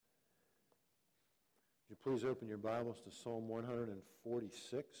Please open your Bibles to Psalm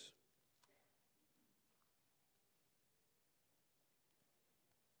 146.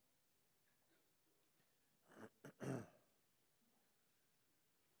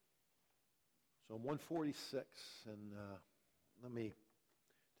 Psalm 146, and let me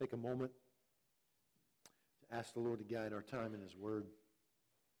take a moment to ask the Lord to guide our time in His Word.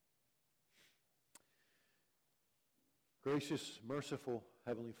 Gracious, merciful,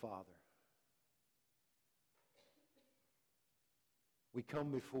 Heavenly Father, we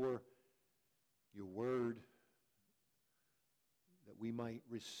come before your Word that we might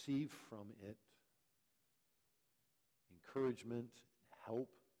receive from it encouragement, help,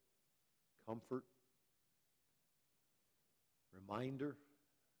 comfort, reminder,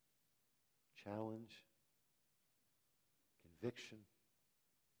 challenge, conviction,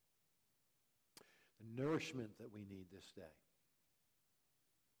 the nourishment that we need this day.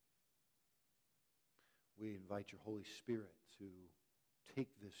 We invite your Holy Spirit to take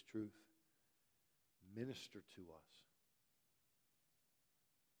this truth, minister to us,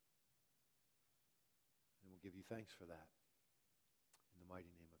 and we'll give you thanks for that. In the mighty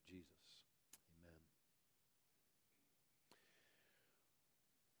name of Jesus, amen.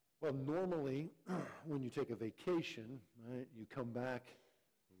 Well, normally, when you take a vacation, right, you come back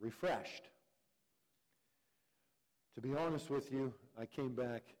refreshed. To be honest with you, I came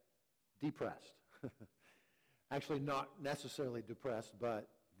back depressed. Actually, not necessarily depressed, but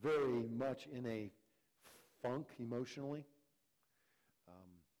very much in a funk emotionally.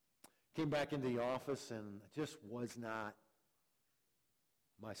 Came back into the office and just was not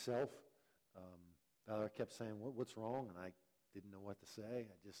myself. Valerie kept saying, what's wrong? And I didn't know what to say.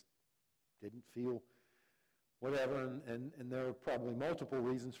 I just didn't feel whatever. And there are probably multiple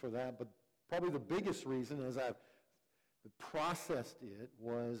reasons for that, but probably the biggest reason as I've processed it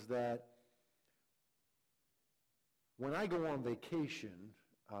was that when I go on vacation,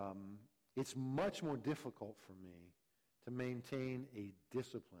 it's much more difficult for me to maintain a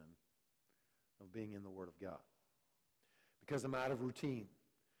discipline of being in the Word of God because I'm out of routine.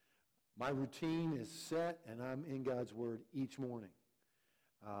 My routine is set, and I'm in God's Word each morning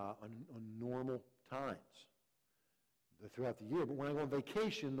on normal times throughout the year. But when I go on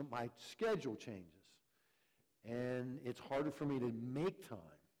vacation, my schedule changes, and it's harder for me to make time.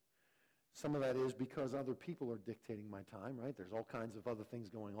 Some of that is because other people are dictating my time, right? There's all kinds of other things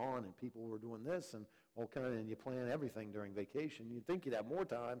going on, and people were doing this, and and you plan everything during vacation. You'd think you'd have more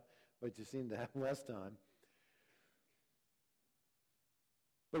time, but you seem to have less time.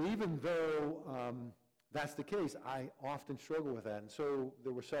 But even though that's the case, I often struggle with that. And so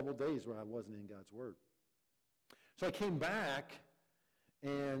there were several days where I wasn't in God's Word. So I came back,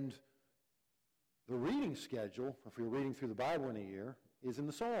 and the reading schedule, if you're reading through the Bible in a year, is in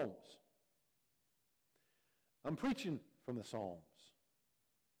the Psalms. I'm preaching from the Psalms.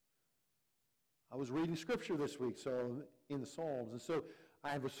 I was reading Scripture this week, so in the Psalms. And so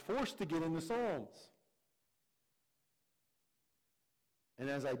I was forced to get in the Psalms.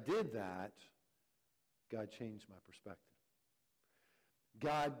 And as I did that, God changed my perspective.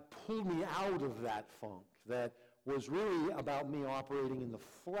 God pulled me out of that funk that was really about me operating in the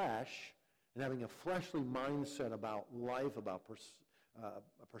flesh and having a fleshly mindset about life, about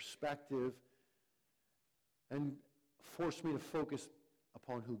a perspective, and forced me to focus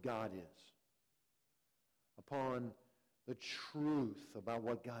upon who God is, upon the truth about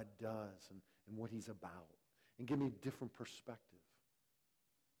what God does and what He's about, and give me a different perspective.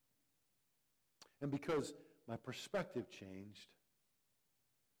 And because my perspective changed,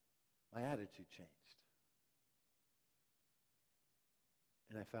 my attitude changed.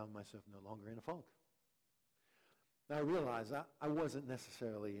 And I found myself no longer in a funk. Now I realized I wasn't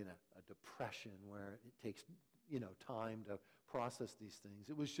necessarily in a depression where it takes time to process these things.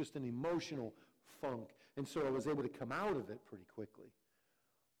 It was just an emotional funk. And so I was able to come out of it pretty quickly.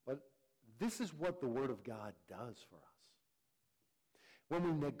 But this is what the Word of God does for us. When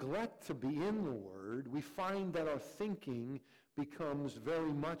we neglect to be in the Word, we find that our thinking becomes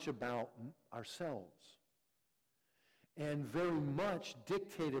very much about ourselves and very much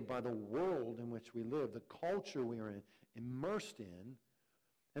dictated by the world in which we live, the culture we are immersed in,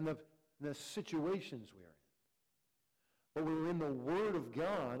 and the situations we are in. But when we're in the Word of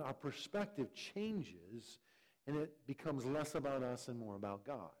God, our perspective changes, and it becomes less about us and more about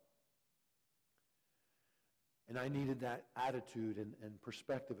God. And I needed that attitude and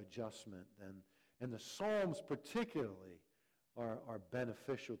perspective adjustment. And the Psalms particularly are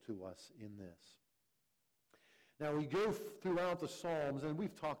beneficial to us in this. Now we go throughout the Psalms, and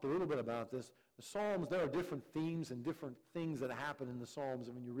we've talked a little bit about this. The Psalms, there are different themes and different things that happen in the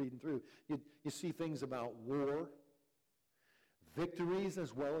Psalms when you're reading through. You see things about war, victories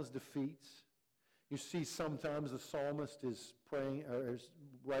as well as defeats. You see sometimes the psalmist is praying or is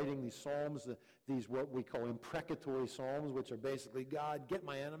writing these psalms, these what we call imprecatory psalms, which are basically, God, get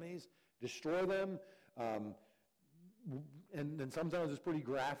my enemies, destroy them. And sometimes it's pretty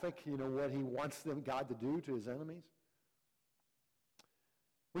graphic, what he wants God to do to his enemies.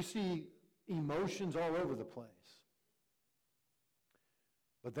 We see emotions all over the place.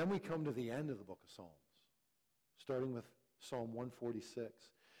 But then we come to the end of the book of Psalms, starting with Psalm 146,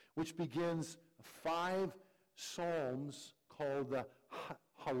 which begins 5 psalms called the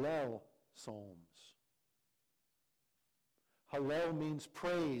Hallel Psalms. Hallel means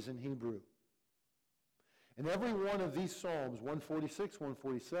praise in Hebrew. And every one of these psalms, 146,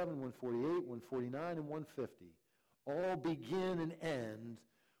 147, 148, 149, and 150, all begin and end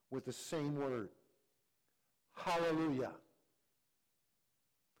with the same word. Hallelujah.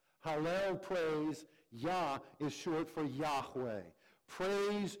 Hallel, praise. Yah is short for Yahweh.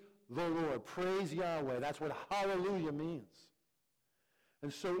 Praise the Lord. Praise Yahweh. That's what hallelujah means.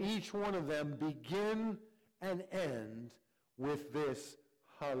 And so each one of them begin and end with this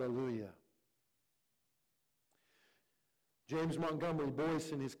hallelujah. James Montgomery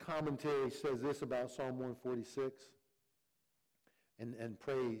Boyce in his commentary says this about Psalm 146 and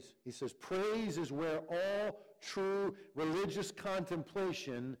praise. He says, praise is where all true religious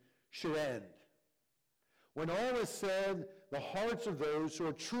contemplation should end. When all is said, the hearts of those who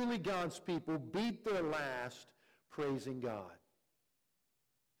are truly God's people beat their last praising God.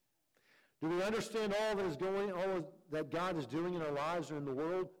 Do we understand all that God is doing in our lives or in the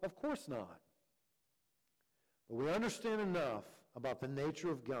world? Of course not. But we understand enough about the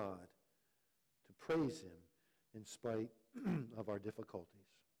nature of God to praise him in spite of our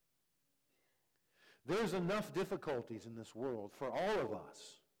difficulties. There's enough difficulties in this world for all of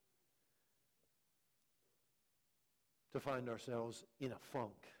us to find ourselves in a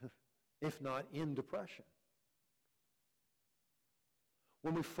funk, if not in depression.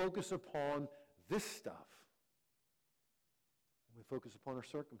 When we focus upon this stuff, when we focus upon our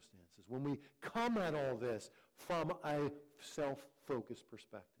circumstances, when we come at all this from a self-focused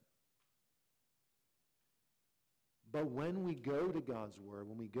perspective. But when we go to God's Word,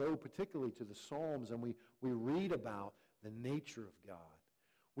 when we go particularly to the Psalms and we read about the nature of God,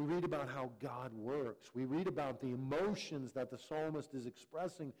 we read about how God works, we read about the emotions that the psalmist is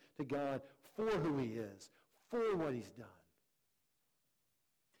expressing to God for who he is, for what he's done.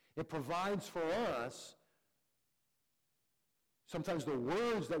 It provides for us sometimes the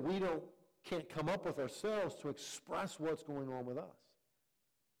words that we can't come up with ourselves to express what's going on with us.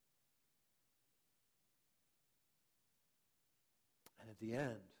 And at the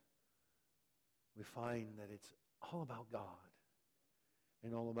end, we find that it's all about God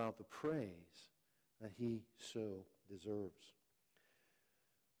and all about the praise that he so deserves.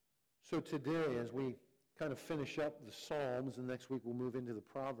 So today, as we kind of finish up the Psalms, and next week we'll move into the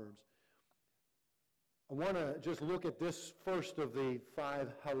Proverbs, I want to just look at this first of the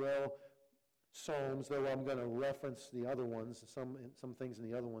 5 Hallel Psalms, though I'm going to reference the other ones, some things in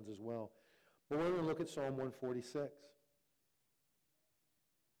the other ones as well. But we're going to look at Psalm 146.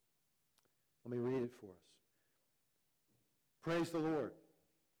 Let me read it for us. Praise the Lord.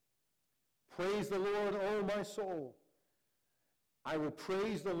 Praise the Lord, O my soul. I will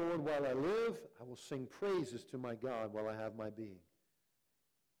praise the Lord while I live. I will sing praises to my God while I have my being.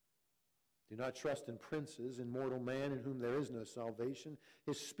 Do not trust in princes, in mortal man in whom there is no salvation.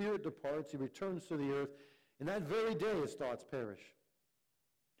 His spirit departs, he returns to the earth. In that very day his thoughts perish.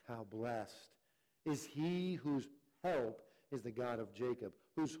 How blessed is he whose help is the God of Jacob,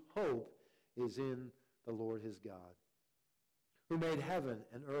 whose hope is in the Lord his God, who made heaven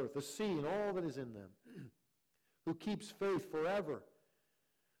and earth, the sea and all that is in them, who keeps faith forever,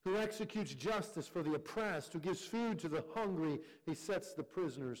 who executes justice for the oppressed, who gives food to the hungry, he sets the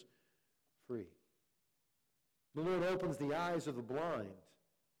prisoners free. The Lord opens the eyes of the blind.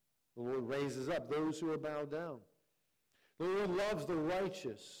 The Lord raises up those who are bowed down. The Lord loves the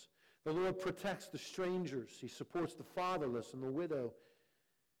righteous. The Lord protects the strangers. He supports the fatherless and the widow,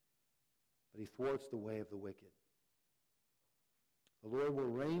 but he thwarts the way of the wicked. The Lord will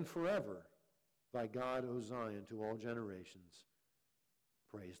reign forever. Thy God, O Zion, to all generations.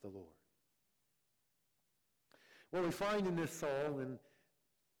 Praise the Lord. What we find in this psalm, and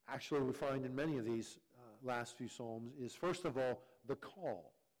actually we find in many of these last few psalms, is first of all the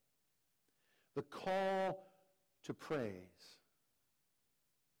call. The call to praise.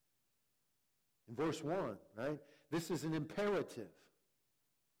 In verse 1, right? This is an imperative.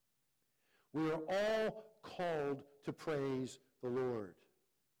 We are all called to praise the Lord.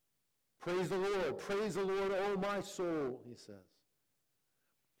 Praise the Lord, O my soul, he says.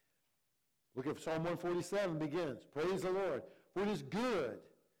 Look at Psalm 147 begins. Praise the Lord, for it is good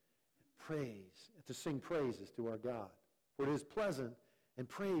to sing praises to our God. For it is pleasant, and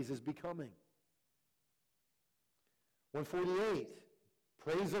praise is becoming. 148,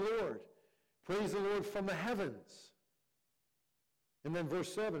 praise the Lord. Praise the Lord from the heavens. And then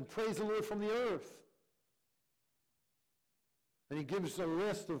verse 7, praise the Lord from the earth. And he gives a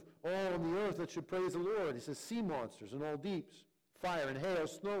list of all on the earth that should praise the Lord. He says, sea monsters and all deeps, fire and hail,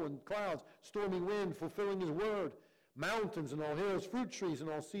 snow and clouds, stormy wind, fulfilling his word, mountains and all hills, fruit trees and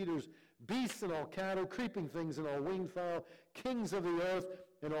all cedars, beasts and all cattle, creeping things and all winged fowl, kings of the earth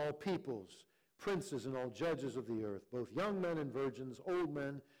and all peoples, princes and all judges of the earth, both young men and virgins, old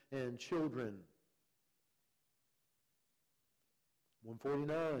men and children.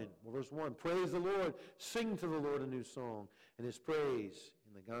 149, verse 1, praise the Lord, sing to the Lord a new song, and his praise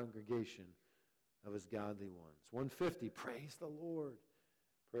in the congregation of his godly ones. 150, praise the Lord.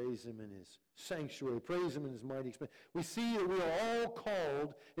 Praise him in his sanctuary. Praise him in his mighty expanse. We see that we are all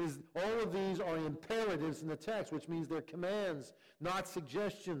called. All of these are imperatives in the text, which means they're commands, not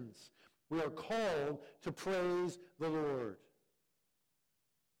suggestions. We are called to praise the Lord.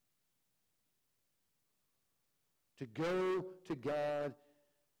 To go to God,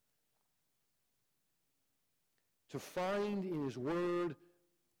 to find in his word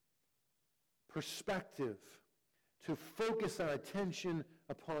perspective, to focus our attention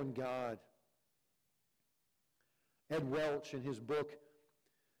upon God. Ed Welch, in his book,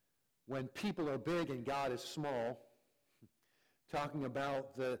 When People Are Big and God is Small, talking about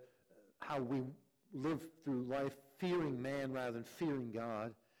how we live through life fearing man rather than fearing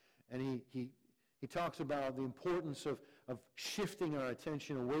God. And he talks about the importance of shifting our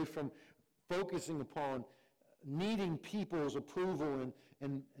attention away from focusing upon needing people's approval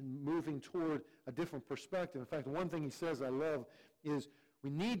and moving toward a different perspective. In fact, one thing he says I love is we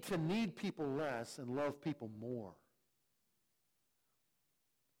need to need people less and love people more.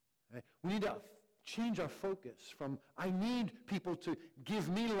 Right? We need to change our focus from I need people to give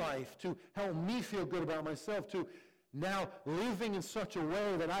me life, to help me feel good about myself, to now living in such a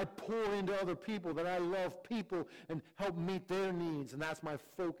way that I pour into other people, that I love people and help meet their needs. And that's my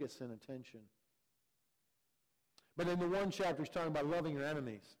focus and attention. But in the one chapter, he's talking about loving your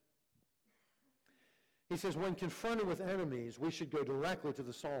enemies. He says, when confronted with enemies, we should go directly to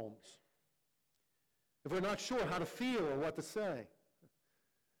the Psalms. If we're not sure how to feel or what to say,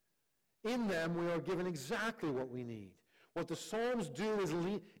 in them we are given exactly what we need. What the Psalms do is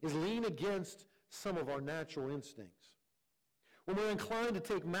lean against some of our natural instincts. When we're inclined to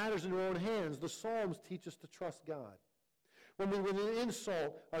take matters into our own hands, the Psalms teach us to trust God. When we would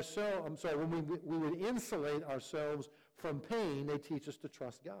insulate ourselves from pain, they teach us to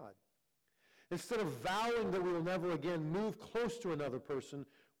trust God. Instead of vowing that we will never again move close to another person,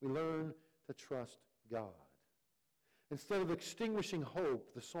 we learn to trust God. Instead of extinguishing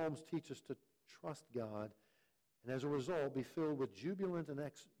hope, the Psalms teach us to trust God, and as a result, be filled with jubilant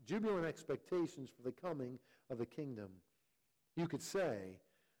expectations for the coming of the kingdom. You could say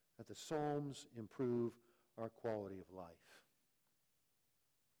that the Psalms improve our quality of life.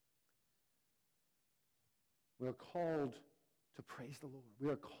 We are called to praise the Lord. We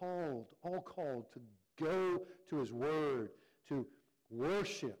are all called to go to his word, to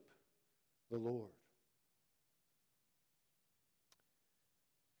worship the Lord.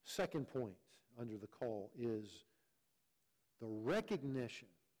 Second point under the call is the recognition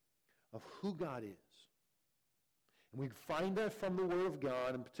of who God is. And we find that from the Word of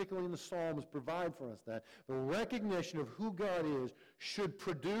God, and particularly in the Psalms provide for us that. The recognition of who God is should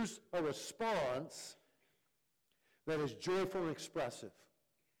produce a response that is joyful and expressive.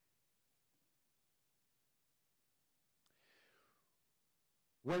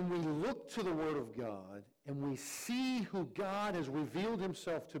 When we look to the Word of God and we see who God has revealed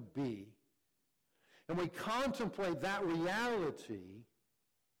himself to be, and we contemplate that reality,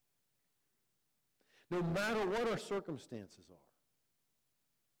 no matter what our circumstances are,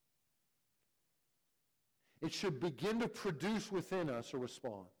 it should begin to produce within us a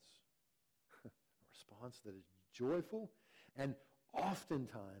response. A response that is joyful and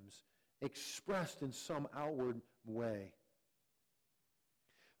oftentimes expressed in some outward way.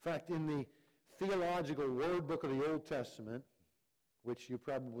 In fact, in the theological word book of the Old Testament, which you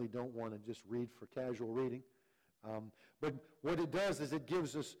probably don't want to just read for casual reading, but what it does is it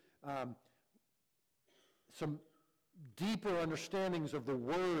gives us some deeper understandings of the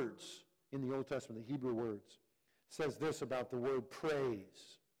words in the Old Testament, the Hebrew words. It says this about the word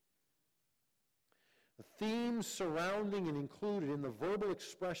praise. The themes surrounding and included in the verbal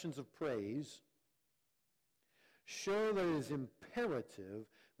expressions of praise show that it is imperative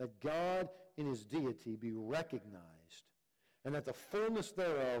that God in his deity be recognized and that the fullness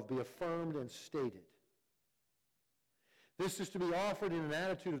thereof be affirmed and stated. This is to be offered in an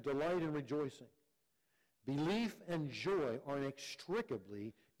attitude of delight and rejoicing. Belief and joy are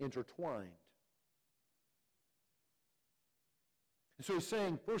inextricably intertwined. And so he's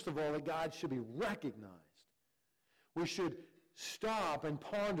saying, first of all, that God should be recognized. We should stop and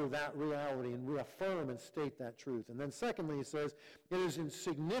ponder that reality and reaffirm and state that truth. And then secondly, he says, it is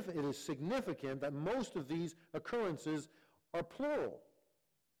significant that most of these occurrences are plural.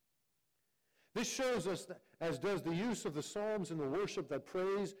 This shows us, that, as does the use of the Psalms in the worship, that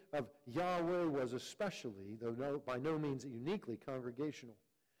praise of Yahweh was especially, though by no means uniquely, congregational.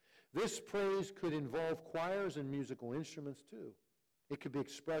 This praise could involve choirs and musical instruments too. It could be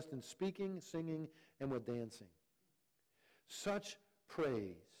expressed in speaking, singing, and with dancing. Such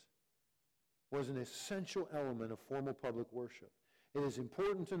praise was an essential element of formal public worship. It is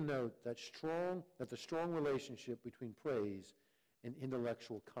important to note that the strong relationship between praise and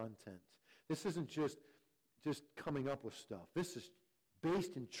intellectual content. This isn't just coming up with stuff. This is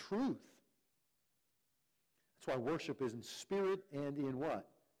based in truth. That's why worship is in spirit and in what?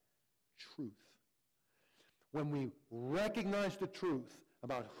 Truth. When we recognize the truth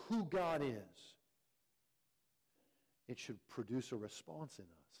about who God is, it should produce a response in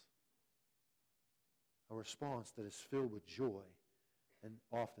us. A response that is filled with joy and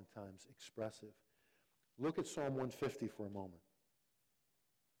oftentimes expressive. Look at Psalm 150 for a moment.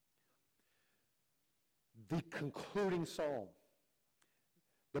 The concluding psalm.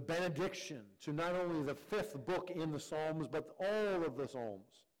 The benediction to not only the fifth book in the Psalms, but all of the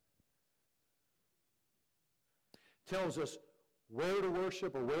Psalms. Tells us where to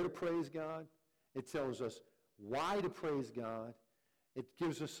worship or where to praise God. It tells us why to praise God. It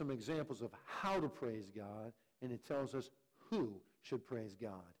gives us some examples of how to praise God. And it tells us who should praise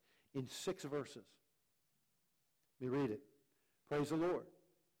God in 6 verses. Let me read it. Praise the Lord.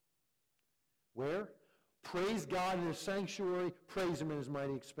 Where? Praise God in his sanctuary. Praise him in his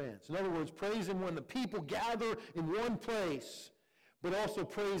mighty expanse. In other words, praise him when the people gather in one place, but also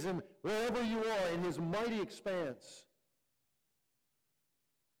praise him wherever you are in his mighty expanse.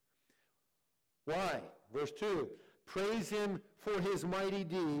 Why? Verse 2, praise him for his mighty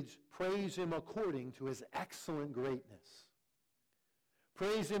deeds. Praise him according to his excellent greatness.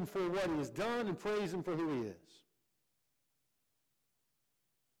 Praise him for what he has done and praise him for who he is.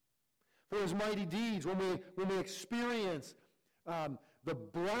 For his mighty deeds, when we experience the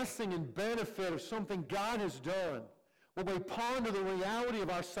blessing and benefit of something God has done, when we ponder the reality of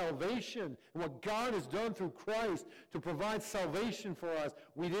our salvation and what God has done through Christ to provide salvation for us,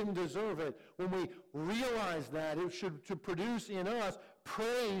 we didn't deserve it. When we realize that, it should to produce in us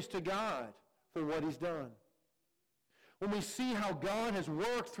praise to God for what he's done. When we see how God has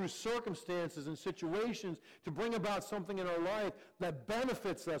worked through circumstances and situations to bring about something in our life that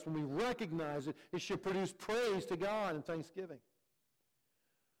benefits us, when we recognize it, it should produce praise to God and thanksgiving.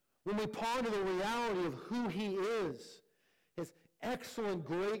 When we ponder the reality of who he is, his excellent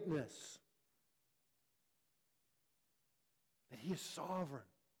greatness, that he is sovereign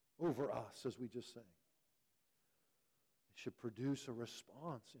over us, as we just sang, it should produce a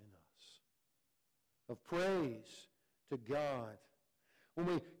response in us of praise to God. When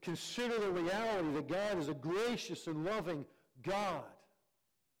we consider the reality that God is a gracious and loving God,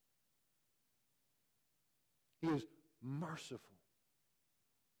 he is merciful.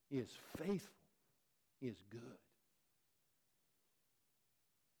 He is faithful. He is good.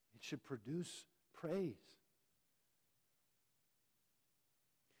 It should produce praise.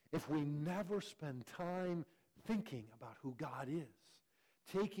 If we never spend time thinking about who God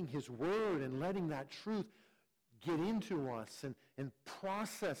is, taking his word and letting that truth get into us and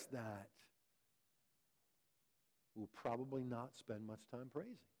process that, we'll probably not spend much time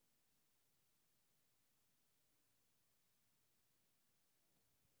praising.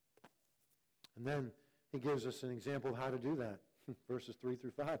 And then he gives us an example of how to do that. Verses 3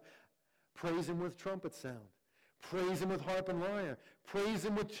 through 5. Praise him with trumpet sound. Praise him with harp and lyre. Praise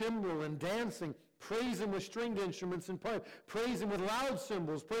him with timbrel and dancing. Praise him with stringed instruments and pipe. Praise him with loud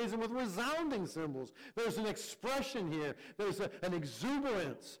cymbals. Praise him with resounding cymbals. There's an expression here. There's an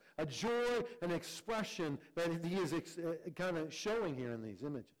exuberance, a joy, an expression that he is kind of showing here in these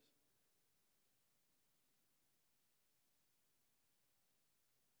images.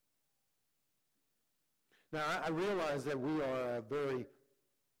 Now, I realize that we are a very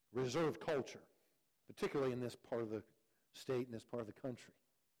reserved culture, particularly in this part of the state and this part of the country.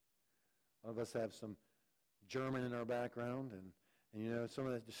 A lot of us have some German in our background, and you know, some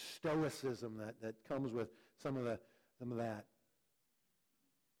of the stoicism that comes with some of that.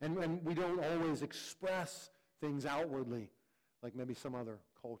 And we don't always express things outwardly like maybe some other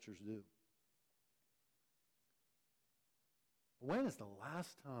cultures do. When is the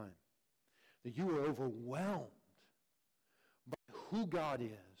last time that you were overwhelmed by who God is,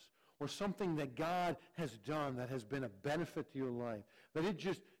 or something that God has done that has been a benefit to your life, that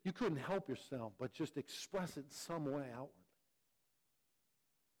you couldn't help yourself but just express it some way outwardly?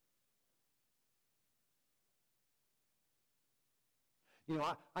 You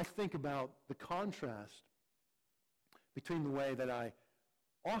know, I think about the contrast between the way that I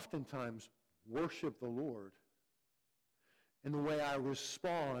oftentimes worship the Lord and the way I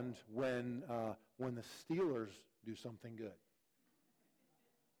respond when the Steelers do something good.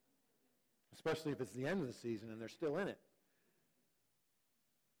 Especially if it's the end of the season and they're still in it.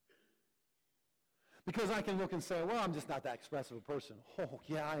 Because I can look and say, well, I'm just not that expressive a person. Oh,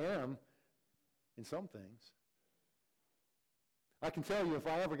 yeah, I am in some things. I can tell you if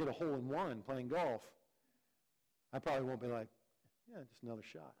I ever get a hole-in-one playing golf, I probably won't be like, yeah, just another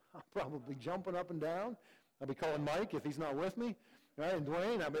shot. I'll probably be jumping up and down. I'll be calling Mike if he's not with me, right? And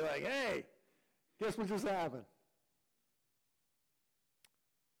Dwayne, I'll be like, hey, guess what just happened?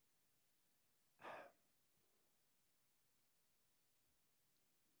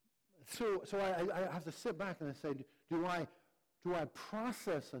 So I have to sit back and I say, do I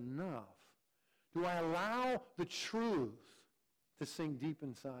process enough? Do I allow the truth to sink deep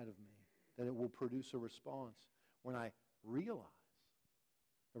inside of me that it will produce a response when I realize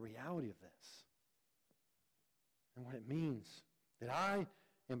the reality of this and what it means that I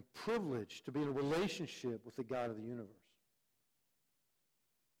am privileged to be in a relationship with the God of the universe?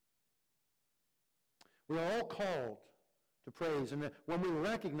 We are all called to praise, and that when we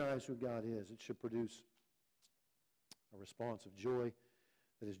recognize who God is, it should produce a response of joy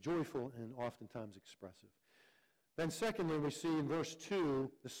that is joyful and oftentimes expressive. Then secondly, we see in verse 2,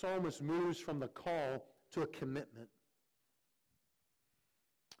 the psalmist moves from the call to a commitment.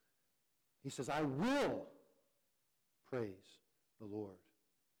 He says, I will praise the Lord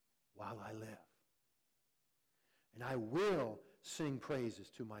while I live, and I will sing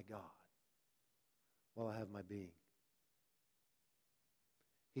praises to my God while I have my being.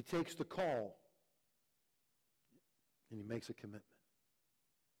 He takes the call and he makes a commitment.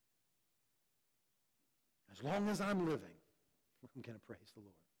 As long as I'm living, I'm going to praise the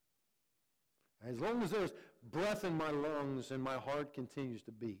Lord. As long as there's breath in my lungs and my heart continues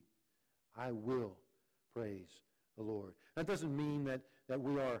to beat, I will praise the Lord. That doesn't mean that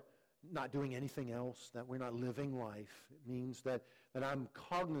we are not doing anything else, that we're not living life. It means that I'm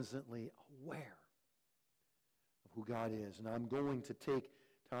cognizantly aware of who God is, and I'm going to take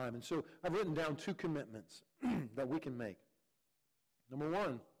time. And so I've written down 2 commitments that we can make. Number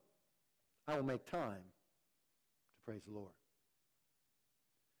 1, I will make time to praise the Lord.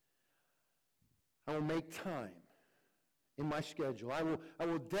 I will make time in my schedule. I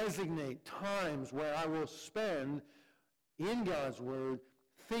will designate times where I will spend in God's Word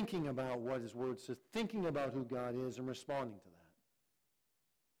thinking about what His Word says, thinking about who God is, and responding to that.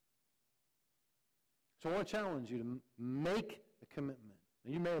 So I want to challenge you to make a commitment.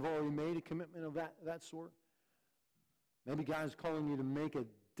 Now, you may have already made a commitment of that sort. Maybe God's calling you to make a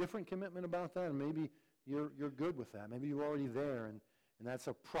different commitment about that, and maybe you're good with that. Maybe you're already there, and that's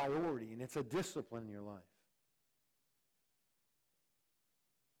a priority, and it's a discipline in your life.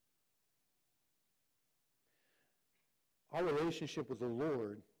 Our relationship with the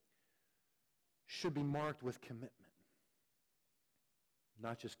Lord should be marked with commitment,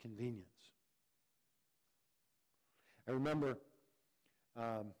 not just convenience. I remember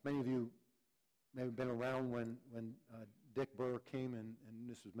many of you may have been around when Dick Burr came, and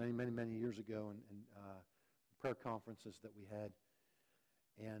this was many, many, many years ago, and prayer conferences that we had.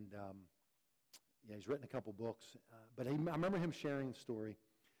 And he's written a couple books. But I remember him sharing a story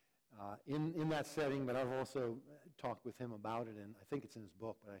in that setting, but I've also talked with him about it, and I think it's in his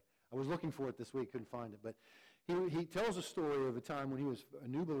book, but I was looking for it this week, couldn't find it. But he tells a story of a time when he was a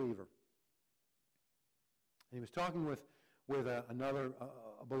new believer. And he was talking with another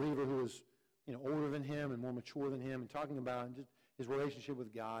believer who was older than him and more mature than him, and talking about just his relationship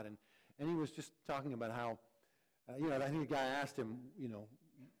with God. And he was just talking about how, I think the guy asked him,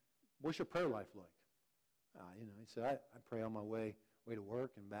 what's your prayer life like? He said, I pray on my way to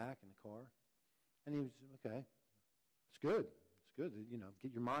work and back in the car. And he was, okay, it's good. It's good.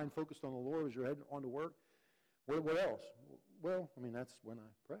 Get your mind focused on the Lord as you're heading on to work. What else? Well, that's when I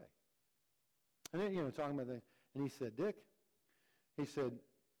pray. And then, talking about that, and he said, Dick, he said,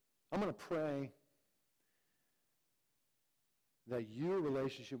 I'm going to pray that your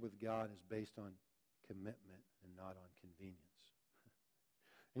relationship with God is based on commitment and not on convenience.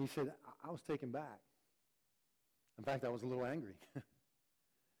 And he said, I was taken back. In fact, I was a little angry.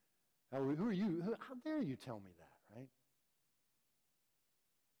 Who are you? How dare you tell me that, right?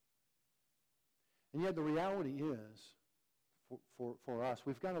 And yet the reality is, for us,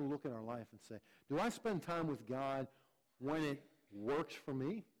 we've got to look at our life and say, do I spend time with God when it works for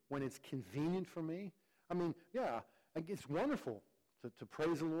me, when it's convenient for me? I mean, yeah, it's wonderful to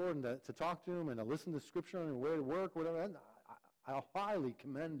praise the Lord and to talk to Him and to listen to Scripture on your way to work, whatever. I highly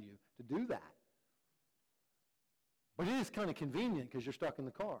commend you to do that. But it is kind of convenient because you're stuck in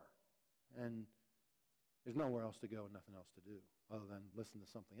the car and there's nowhere else to go and nothing else to do other than listen to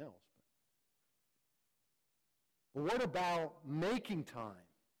something else. But what about making time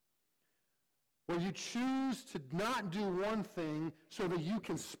where you choose to not do one thing so that you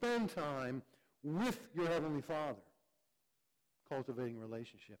can spend time with your Heavenly Father, cultivating a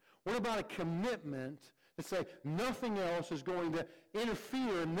relationship? What about a commitment to say nothing else is going to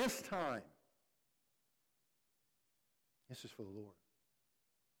interfere in this time? This is for the Lord.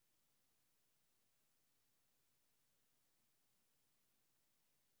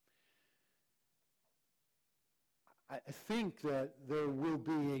 I think that there will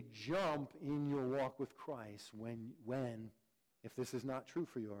be a jump in your walk with Christ when, if this is not true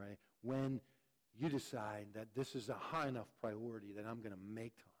for you already, when you decide that this is a high enough priority that I'm going to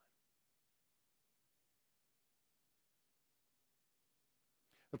make time.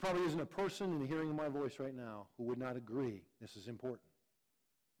 There probably isn't a person in the hearing of my voice right now who would not agree this is important.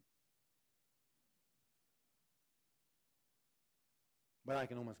 But I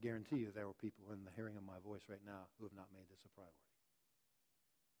can almost guarantee you there are people in the hearing of my voice right now who have not made this a priority.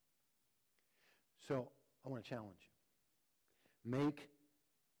 So I want to challenge you. Make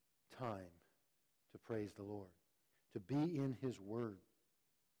time to praise the Lord, to be in His Word,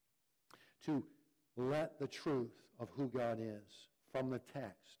 to let the truth of who God is from the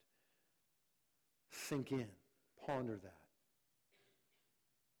text sink in, ponder that,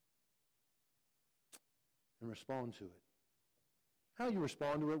 and respond to it. How you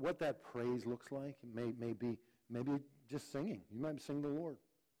respond to it, what that praise looks like, it may be maybe just singing. You might sing the Lord.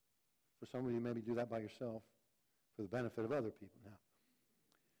 For some of you, maybe do that by yourself for the benefit of other people. Now,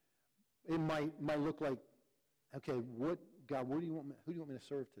 it might look like, okay, God, who do you want me to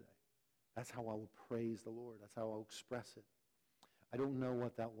serve today? That's how I will praise the Lord. That's how I'll express it. I don't know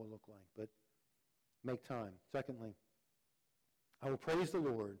what that will look like, but make time. Secondly, I will praise the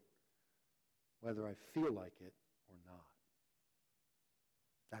Lord whether I feel like it or not.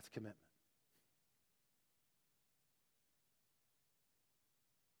 That's commitment.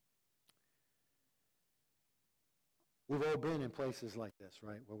 We've all been in places like this,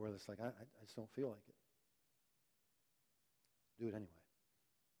 right? Where we're just like, I just don't feel like it. Do it anyway.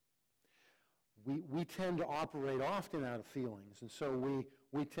 We tend to operate often out of feelings, and so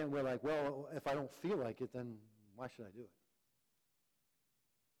we're like, well, if I don't feel like it, then why should I do it?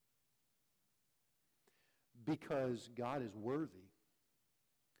 Because God is worthy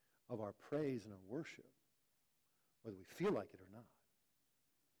of our praise and our worship, whether we feel like it or not.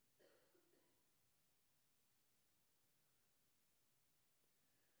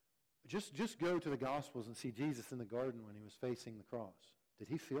 Just go to the Gospels and see Jesus in the garden when he was facing the cross. Did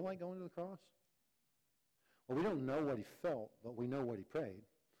he feel like going to the cross? Well, we don't know what he felt, but we know what he prayed.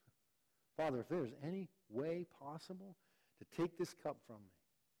 Father, if there's any way possible to take this cup from me.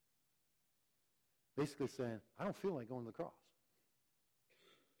 Basically saying, I don't feel like going to the cross.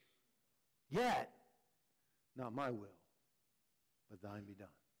 Yet, not my will, but thine be done.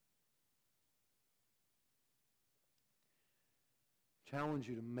 Challenge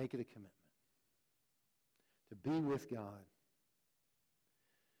you to make it a commitment. To be with God.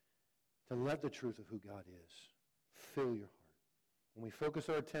 To let the truth of who God is fill your heart. When we focus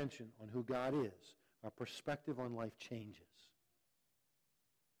our attention on who God is, our perspective on life changes.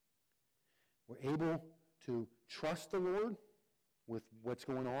 We're able to trust the Lord with what's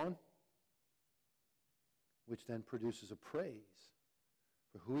going on, which then produces a praise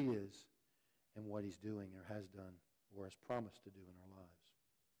for who he is and what he's doing or has done or has promised to do in our lives.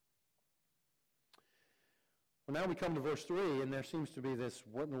 Well, now we come to verse 3, and there seems to be this,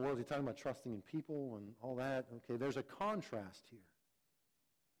 what in the world is he talking about, trusting in people and all that? Okay, there's a contrast here.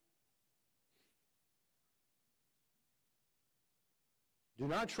 Do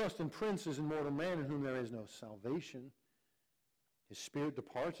not trust in princes and mortal man in whom there is no salvation. His spirit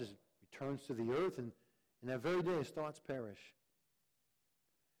departs, returns to the earth, and in that very day his thoughts perish.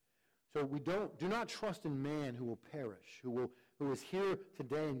 So do not trust in man who will perish, who is here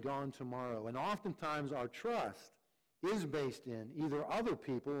today and gone tomorrow. And oftentimes our trust is based in either other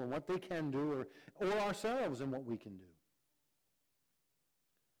people and what they can do or ourselves and what we can do.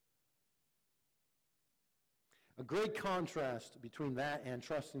 A great contrast between that and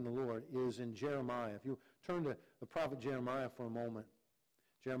trusting the Lord is in Jeremiah. If you turn to the prophet Jeremiah for a moment,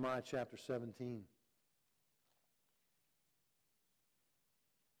 Jeremiah chapter 17.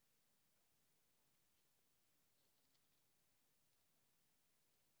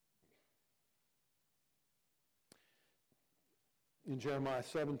 In Jeremiah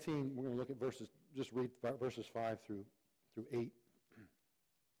 17, we're going to look at verses, just read verses 5 through 8.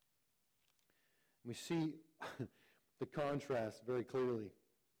 We see the contrast very clearly.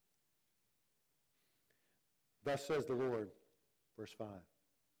 Thus says the Lord, verse 5.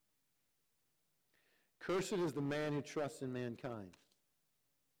 Cursed is the man who trusts in mankind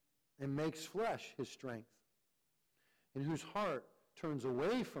and makes flesh his strength, and whose heart turns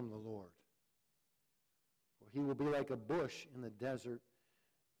away from the Lord. For he will be like a bush in the desert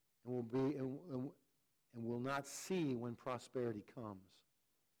and will not see when prosperity comes,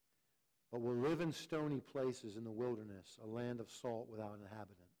 but will live in stony places in the wilderness, a land of salt without an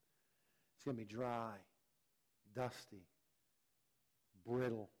inhabitant. It's going to be dry, dusty,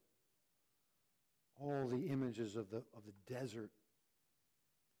 brittle. All the images of the desert.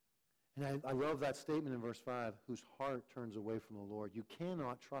 And I love that statement in verse 5, whose heart turns away from the Lord. You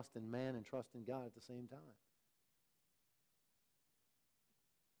cannot trust in man and trust in God at the same time.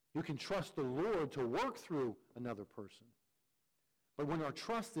 You can trust the Lord to work through another person. But when our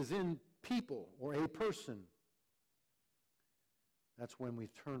trust is in people or a person, that's when we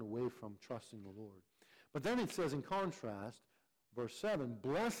turn away from trusting the Lord. But then it says in contrast, verse 7,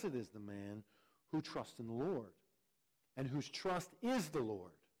 blessed is the man who trusts in the Lord, and whose trust is the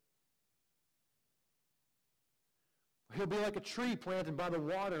Lord. He'll be like a tree planted by the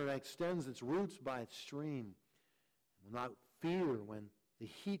water that extends its roots by its stream, and will not fear when the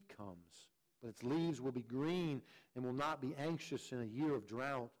heat comes, but its leaves will be green and will not be anxious in a year of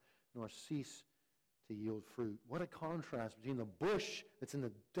drought, nor cease to yield fruit. What a contrast between the bush that's in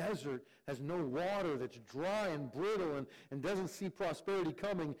the desert, has no water, that's dry and brittle and doesn't see prosperity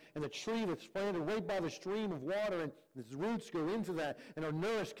coming, and the tree that's planted right by the stream of water, and its roots go into that and are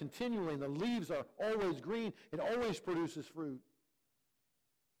nourished continually, and the leaves are always green. It always produces fruit.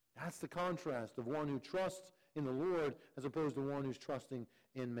 That's the contrast of one who trusts in the Lord as opposed to one who's trusting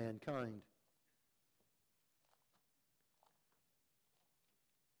in mankind.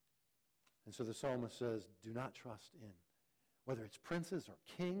 And so the psalmist says, do not trust in, whether it's princes or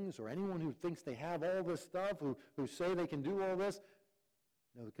kings or anyone who thinks they have all this stuff, who say they can do all this.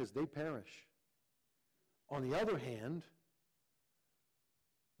 No, because they perish. On the other hand,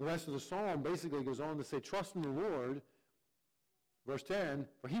 the rest of the psalm basically goes on to say, trust in the Lord, verse 10,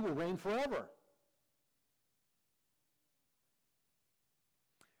 for he will reign forever.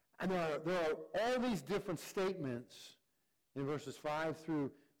 And there are all these different statements in verses 5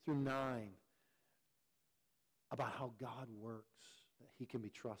 through 9 about how God works, that he can be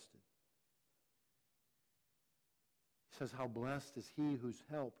trusted. He says, how blessed is he whose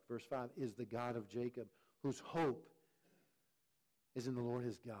help, verse 5, is the God of Jacob, whose hope is in the Lord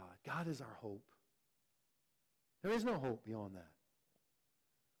his God. God is our hope. There is no hope beyond that.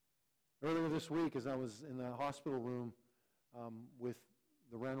 Earlier this week, as I was in the hospital room with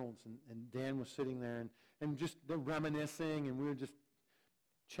the Reynolds, and Dan was sitting there, and just reminiscing, and we were just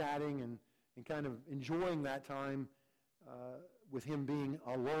chatting and kind of enjoying that time with him being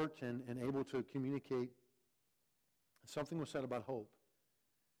alert and able to communicate. Something was said about hope.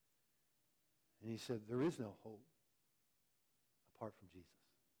 And he said, there is no hope apart from Jesus.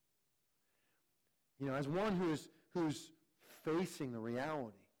 You know, as one who's facing the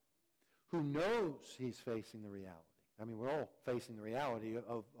reality, who knows he's facing the reality. I mean, we're all facing the reality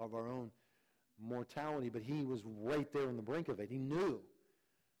of our own mortality, but he was right there on the brink of it. He knew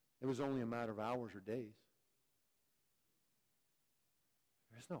it was only a matter of hours or days.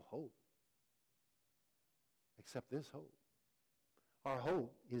 There's no hope except this hope. Our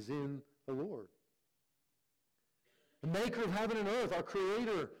hope is in the Lord. The maker of heaven and earth, our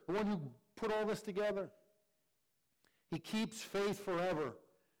creator, the one who put all this together. He keeps faith forever.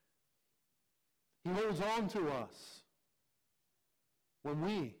 He holds on to us when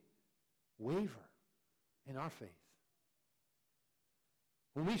we waver in our faith.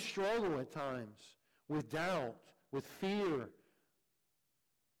 When we struggle at times with doubt, with fear,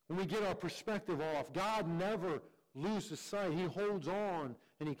 when we get our perspective off, God never loses sight. He holds on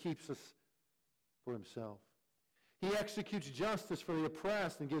and he keeps us for himself. He executes justice for the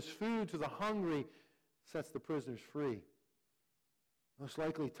oppressed and gives food to the hungry, sets the prisoners free. Most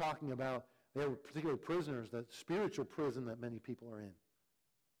likely talking about they were particularly prisoners, the spiritual prison that many people are in.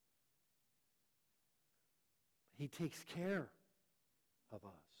 He takes care of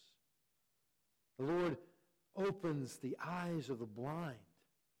us. The Lord opens the eyes of the blind.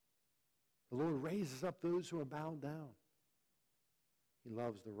 The Lord raises up those who are bowed down. He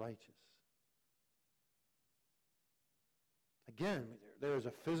loves the righteous. Again, there is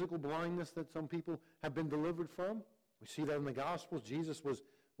a physical blindness that some people have been delivered from. We see that in the Gospels. Jesus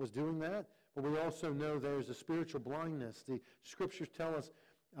was doing that. But we also know there is a spiritual blindness. The Scriptures tell us,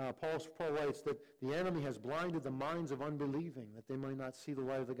 Paul writes, that the enemy has blinded the minds of unbelieving, that they might not see the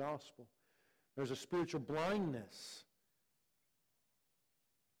light of the gospel. There's a spiritual blindness.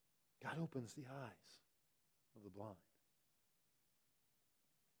 God opens the eyes of the blind.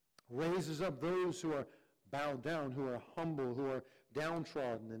 Raises up those who are bowed down, who are humble, who are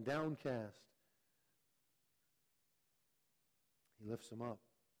downtrodden and downcast. He lifts them up,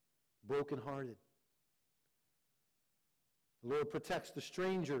 brokenhearted. The Lord protects the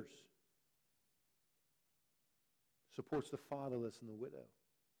strangers, supports the fatherless and the widow.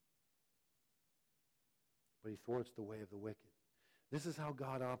 But he thwarts the way of the wicked. This is how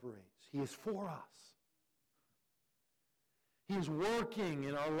God operates. He is for us. He is working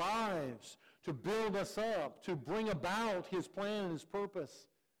in our lives to build us up, to bring about his plan and his purpose.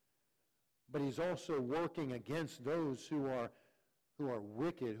 But he's also working against those who are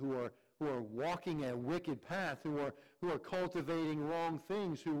wicked, who are walking a wicked path, who are cultivating wrong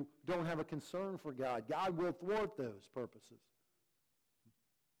things, who don't have a concern for God. God will thwart those purposes.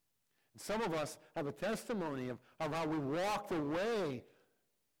 And some of us have a testimony of how we walked away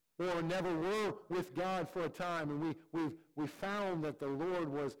or never were with God for a time, and we found that the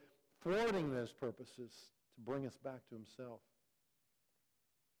Lord was thwarting those purposes to bring us back to himself.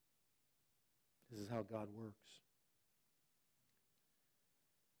 This is how God works.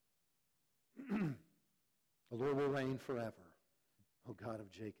 The Lord will reign forever, O God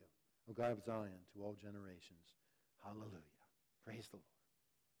of Jacob, O God of Zion, to all generations. Hallelujah. Praise the Lord.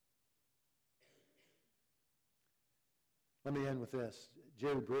 Let me end with this.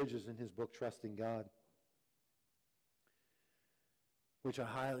 Jerry Bridges, in his book, Trusting God, which I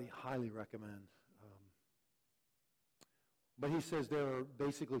highly, highly recommend. But he says there are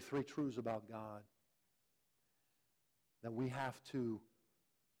basically three truths about God that we have to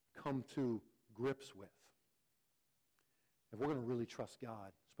come to grips with if we're going to really trust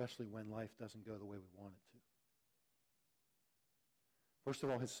God, especially when life doesn't go the way we want it to. First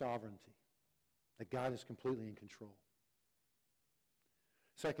of all, his sovereignty, that God is completely in control.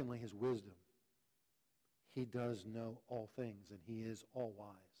 Secondly, his wisdom. He does know all things, and he is all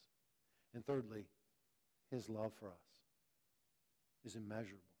wise. And thirdly, his love for us is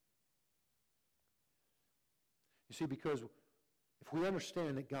immeasurable. You see, because if we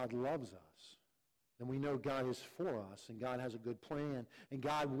understand that God loves us, then we know God is for us, and God has a good plan, and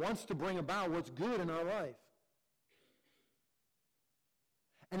God wants to bring about what's good in our life.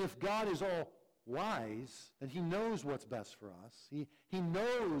 And if God is all wise, then he knows what's best for us. He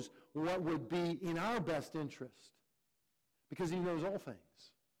knows what would be in our best interest, because he knows all things.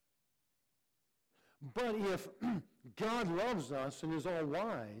 But if God loves us and is all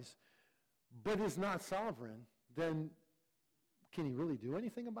wise, but is not sovereign, then can he really do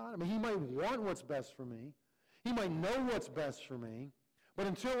anything about it? I mean, he might want what's best for me. He might know what's best for me. But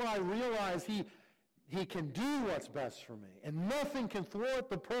until I realize he can do what's best for me, and nothing can thwart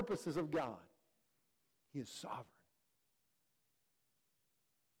the purposes of God, he is sovereign.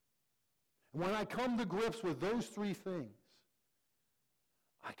 And when I come to grips with those three things,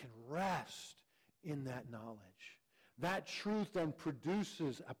 I can rest in that knowledge. That truth then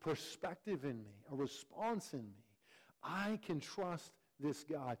produces a perspective in me, a response in me. I can trust this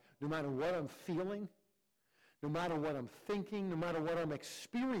God no matter what I'm feeling, no matter what I'm thinking, no matter what I'm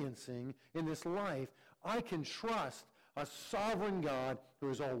experiencing in this life. I can trust a sovereign God who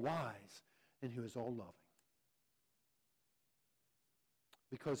is all wise and who is all loving.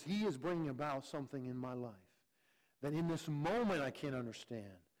 Because he is bringing about something in my life that in this moment I can't understand.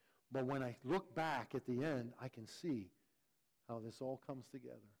 But when I look back at the end, I can see how this all comes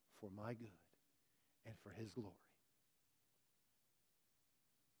together for my good and for his glory.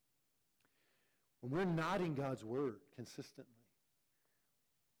 When we're not in God's word consistently,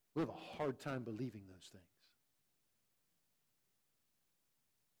 we have a hard time believing those things.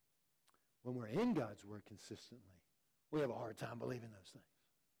 When we're in God's word consistently, we have a hard time believing those things.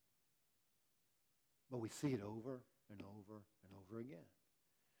 But we see it over and over and over again.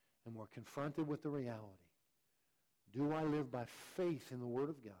 And we're confronted with the reality. Do I live by faith in the Word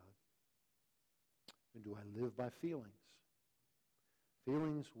of God? Or do I live by feelings?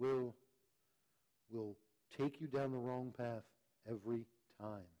 Feelings will will take you down the wrong path every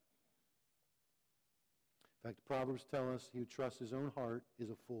time. In fact, the Proverbs tell us he who trusts his own heart is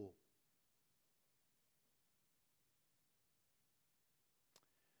a fool.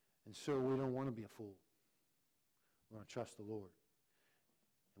 And so we don't want to be a fool. We want to trust the Lord.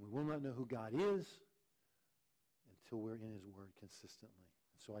 And we will not know who God is until we're in his word consistently.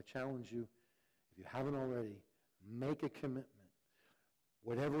 And so I challenge you, if you haven't already, make a commitment.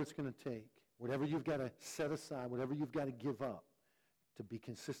 Whatever it's going to take, whatever you've got to set aside, whatever you've got to give up to be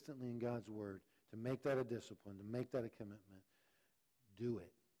consistently in God's word, to make that a discipline, to make that a commitment, do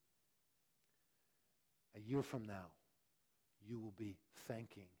it. A year from now, you will be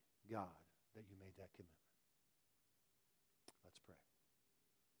thanking God that you made that commitment. Let's pray.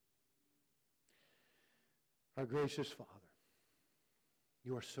 Our gracious Father,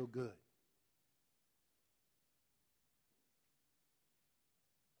 you are so good.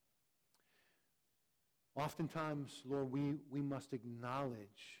 Oftentimes, Lord, we must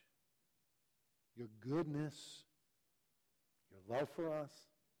acknowledge your goodness, your love for us,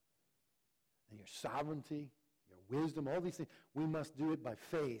 and your sovereignty, your wisdom, all these things. We must do it by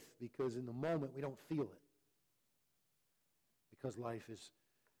faith because in the moment we don't feel it. Because life has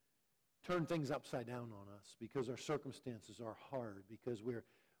turned things upside down on us, because our circumstances are hard, because we're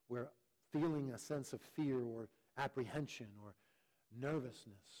feeling a sense of fear or apprehension or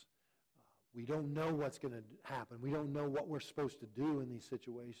nervousness. We don't know what's going to happen. We don't know what we're supposed to do in these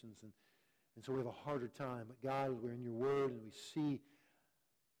situations. And so we have a harder time. But God, we're in your word and we see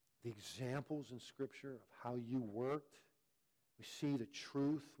the examples in Scripture of how you worked. We see the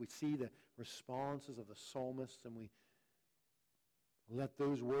truth. We see the responses of the psalmists, and we let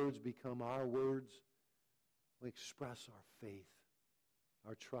those words become our words. We express our faith,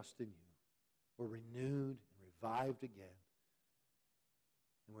 our trust in you. We're renewed and revived again,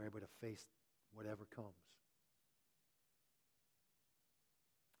 and we're able to face whatever comes.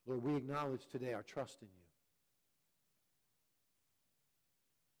 Lord, we acknowledge today our trust in you.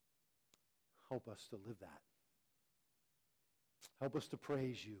 Help us to live that. Help us to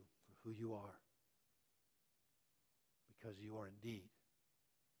praise you for who you are, because you are indeed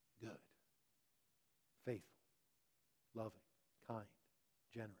good, faithful, loving, kind,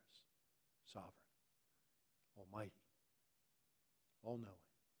 generous, sovereign, almighty, all-knowing,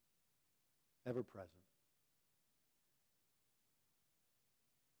 ever-present,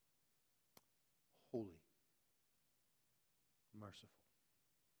 holy, merciful.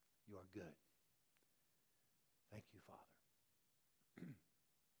 You are good. Thank you, Father.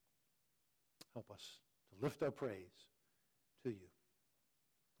 Help us to lift our praise to you.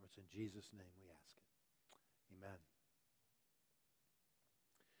 For it's in Jesus' name we ask it. Amen.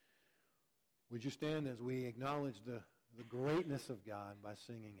 Would you stand as we acknowledge the greatness of God by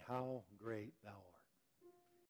singing, How Great Thou Art?